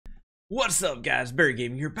What's up, guys? Barry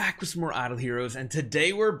Gaming here, back with some more Idle Heroes, and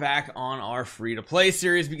today we're back on our free-to-play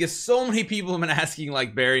series because so many people have been asking,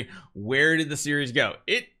 like, Barry, where did the series go?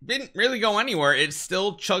 It didn't really go anywhere. It's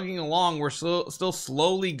still chugging along. We're still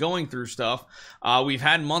slowly going through stuff. We've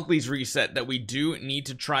had monthlies reset that we do need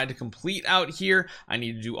to try to complete out here. I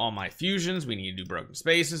need to do all my fusions. We need to do broken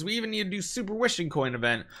spaces. We even need to do Super Wishing Coin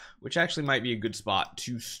event, which actually might be a good spot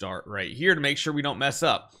to start right here to make sure we don't mess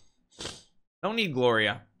up. Don't need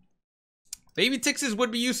Gloria. Baby Tixes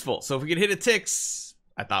would be useful, so if we could hit a Tix,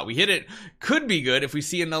 I thought we hit it, could be good. If we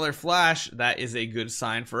see another flash, that is a good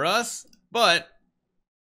sign for us, but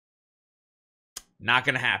not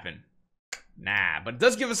gonna happen. Nah, but it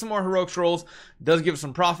does give us some more heroic scrolls, does give us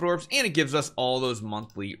some profit orbs, and it gives us all those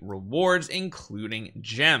monthly rewards, including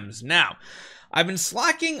gems. Now, I've been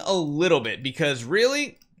slacking a little bit because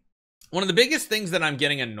really, one of the biggest things that I'm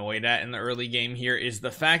getting annoyed at in the early game here is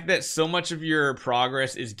the fact that so much of your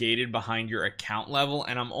progress is gated behind your account level,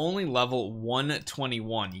 and I'm only level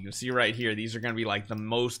 121. You can see right here, these are going to be like the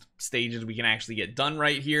most stages we can actually get done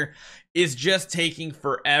right here. Is just taking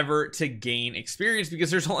forever to gain experience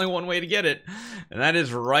because there's only one way to get it, and that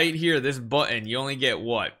is right here, this button. You only get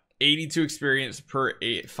what? 82 experience per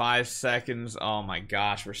 5 seconds. Oh my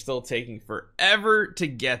gosh, we're still taking forever to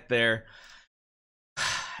get there.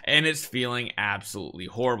 And it's feeling absolutely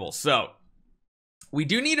horrible. So we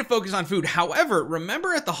do need to focus on food. However,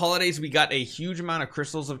 remember at the holidays we got a huge amount of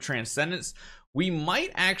crystals of transcendence. We might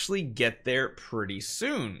actually get there pretty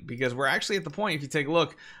soon because we're actually at the point, if you take a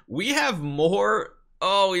look, we have more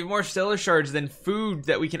stellar shards than food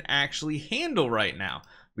that we can actually handle right now.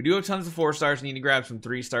 We do have tons of 4 stars. Need to grab some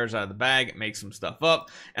 3 stars out of the bag, make some stuff up.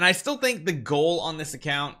 And I still think the goal on this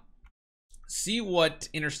account, see what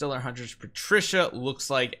Interstellar Huntress Patricia looks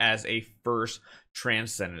like as a first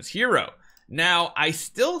Transcendence hero. Now, I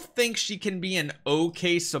still think she can be an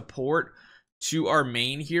okay support to our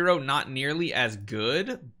main hero, not nearly as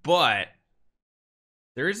good, but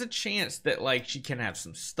there is a chance that like she can have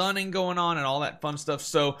some stunning going on and all that fun stuff.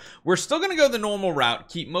 So we're still going to go the normal route,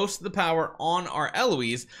 keep most of the power on our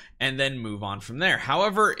Eloise, and then move on from there.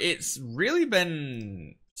 However, it's really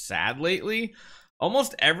been sad lately.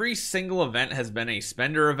 Almost every single event has been a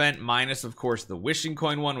spender event, minus, of course, the Wishing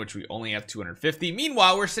Coin one, which we only have 250.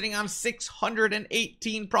 Meanwhile, we're sitting on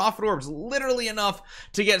 618 profit orbs, literally enough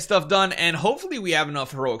to get stuff done, and hopefully we have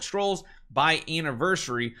enough heroic scrolls by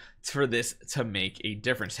anniversary for this to make a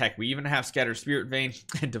difference. Heck, we even have Scattered Spirit Vein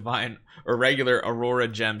and Divine or regular Aurora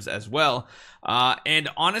gems as well. And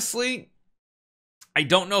honestly, I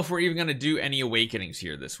don't know if we're even going to do any awakenings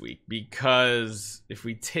here this week, because if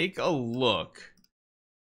we take a look,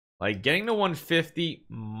 like, getting to 150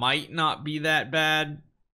 might not be that bad,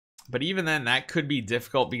 but even then, that could be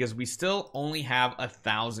difficult because we still only have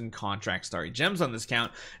 1,000 contract starry gems on this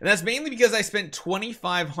count, and that's mainly because I spent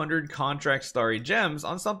 2,500 contract starry gems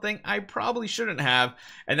on something I probably shouldn't have,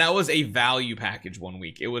 and that was a value package one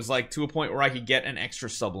week. It was like to a point where I could get an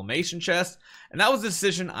extra sublimation chest, and that was the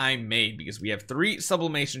decision I made because we have 3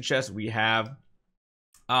 sublimation chests. We have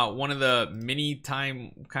one of the mini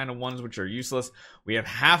time kind of ones which are useless. We have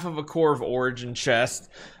half of a core of origin chest,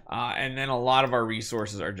 and then a lot of our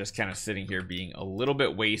resources are just kind of sitting here being a little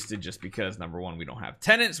bit wasted just because, number one, we don't have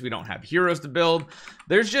tenants, we don't have heroes to build.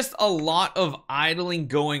 There's just a lot of idling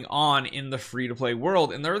going on in the free-to-play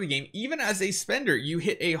world in the early game. Even as a spender, you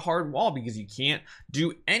hit a hard wall because you can't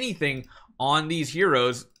do anything on these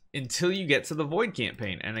heroes until you get to the Void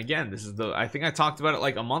campaign. And again, this is I think I talked about it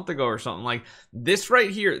like a month ago or something. Like, this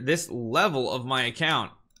right here, this level of my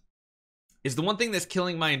account is the one thing that's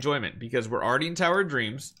killing my enjoyment, because we're already in Tower of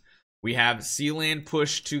Dreams. We have Sealand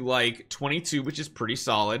pushed to like 22, which is pretty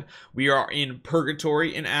solid. We are in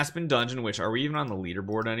Purgatory in Aspen Dungeon, which, are we even on the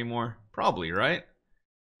leaderboard anymore? Probably, right?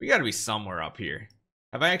 We got to be somewhere up here.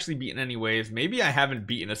 Have I actually beaten any waves? Maybe I haven't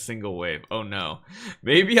beaten a single wave. Oh no.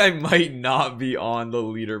 Maybe I might not be on the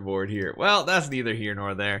leaderboard here. Well, that's neither here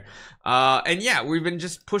nor there. And yeah, we've been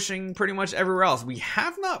just pushing pretty much everywhere else. We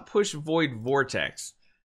have not pushed Void Vortex.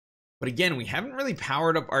 But again, we haven't really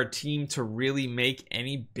powered up our team to really make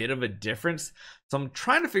any bit of a difference. So I'm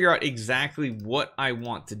trying to figure out exactly what I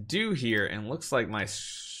want to do here. And looks like my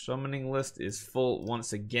summoning list is full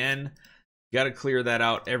once again. Got to clear that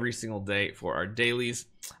out every single day for our dailies.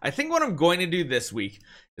 I think what I'm going to do this week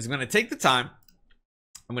is I'm going to take the time.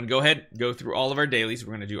 I'm going to go ahead, go through all of our dailies.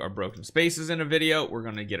 We're going to do our broken spaces in a video. We're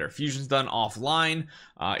going to get our fusions done offline.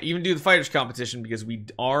 Even do the fighters competition because we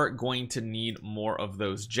are going to need more of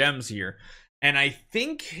those gems here. And I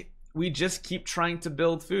think we just keep trying to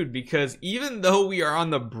build food, because even though we are on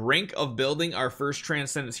the brink of building our first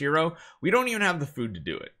Transcendence hero, we don't even have the food to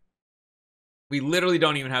do it. We literally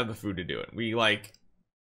don't even have the food to do it. We like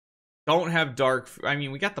don't have dark. I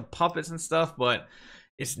mean, we got the puppets and stuff, but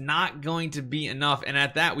it's not going to be enough. And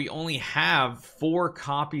at that, we only have 4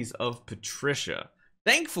 copies of Patricia.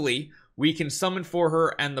 Thankfully, we can summon for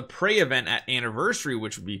her and the Prey event at Anniversary,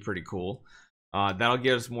 which would be pretty cool. That'll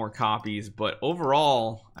give us more copies. But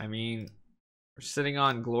overall, I mean, we're sitting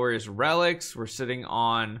on Glorious Relics. We're sitting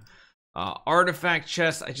on Artifact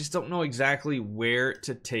Chests. I just don't know exactly where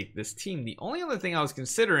to take this team. The only other thing I was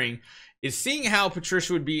considering is seeing how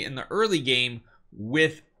Patricia would be in the early game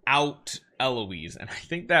without Eloise. And I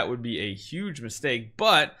think that would be a huge mistake.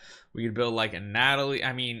 But we could build like a Natalie.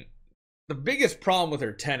 I mean, the biggest problem with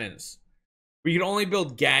her tenants, we could only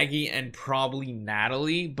build Gaggy and probably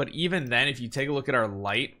Natalie. But even then, if you take a look at our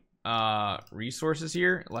light resources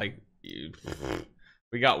here, like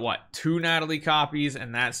we got what, 2 Natalie copies,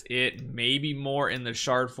 and that's it. Maybe more in the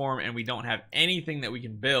shard form, and we don't have anything that we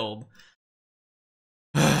can build.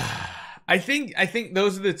 I think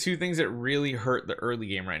those are the 2 things that really hurt the early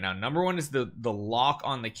game right now. Number 1 is the lock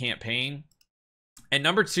on the campaign, and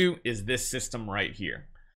number 2 is this system right here.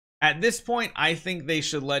 At this point, I think they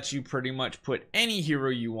should let you pretty much put any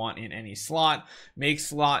hero you want in any slot. Make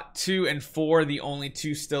slot 2 and 4 the only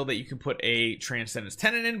 2 still that you can put a Transcendence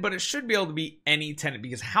tenant in, but it should be able to be any tenant,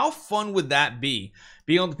 because how fun would that be?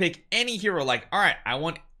 Being able to pick any hero, like, all right, I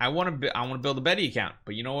want to build a Betty account,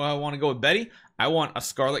 but you know what I want to go with Betty? I want a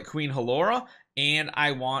Scarlet Queen Halora, and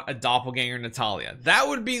I want a Doppelganger Natalia. That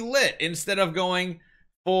would be lit instead of going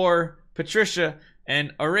for Patricia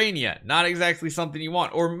and Arania. Not exactly something you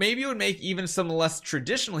want. Or maybe it would make even some less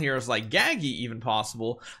traditional heroes like Gaggy even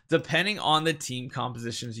possible, depending on the team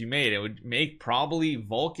compositions you made. It would make probably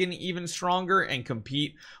Vulcan even stronger and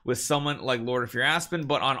compete with someone like Lord of Fear Aspen.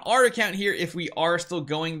 But on our account here, if we are still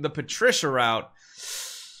going the Patricia route,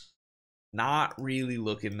 not really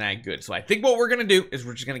looking that good. So I think what we're going to do is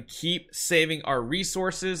we're just going to keep saving our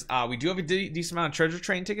resources. We do have a decent amount of treasure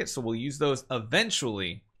train tickets, so we'll use those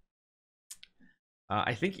eventually.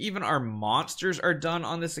 I think even our monsters are done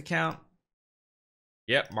on this account.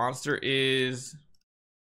 Yep, monster is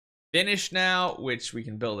finished now, which we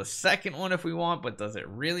can build a second one if we want, but does it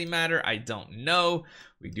really matter? I don't know.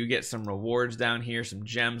 We do get some rewards down here. Some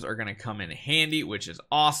gems are going to come in handy, which is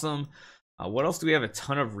awesome. What else do we have a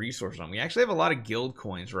ton of resources on? We actually have a lot of guild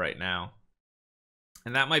coins right now.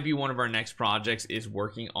 And that might be one of our next projects, is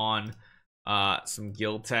working on some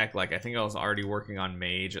guild tech. Like, I think I was already working on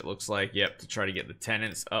mage, it looks like. Yep, to try to get the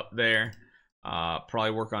tenants up there. Probably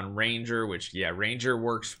work on ranger, which, yeah, ranger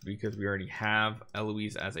works because we already have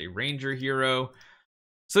Eloise as a ranger hero.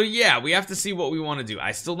 So yeah, we have to see what we want to do.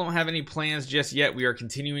 I still don't have any plans just yet. We are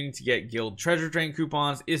continuing to get guild treasure train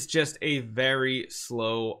coupons. It's just a very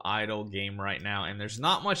slow, idle game right now, and there's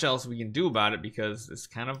not much else we can do about it because it's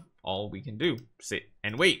kind of all we can do. Sit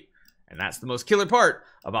and wait. And that's the most killer part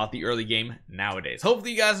about the early game nowadays.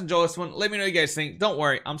 Hopefully you guys enjoy this one. Let me know what you guys think. Don't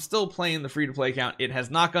worry, I'm still playing the free-to-play account. It has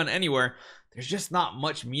not gone anywhere. There's just not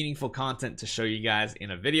much meaningful content to show you guys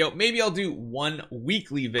in a video. Maybe I'll do one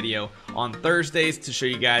weekly video on Thursdays to show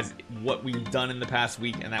you guys what we've done in the past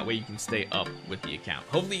week, and that way you can stay up with the account.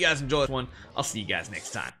 Hopefully you guys enjoy this one. I'll see you guys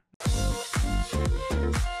next time.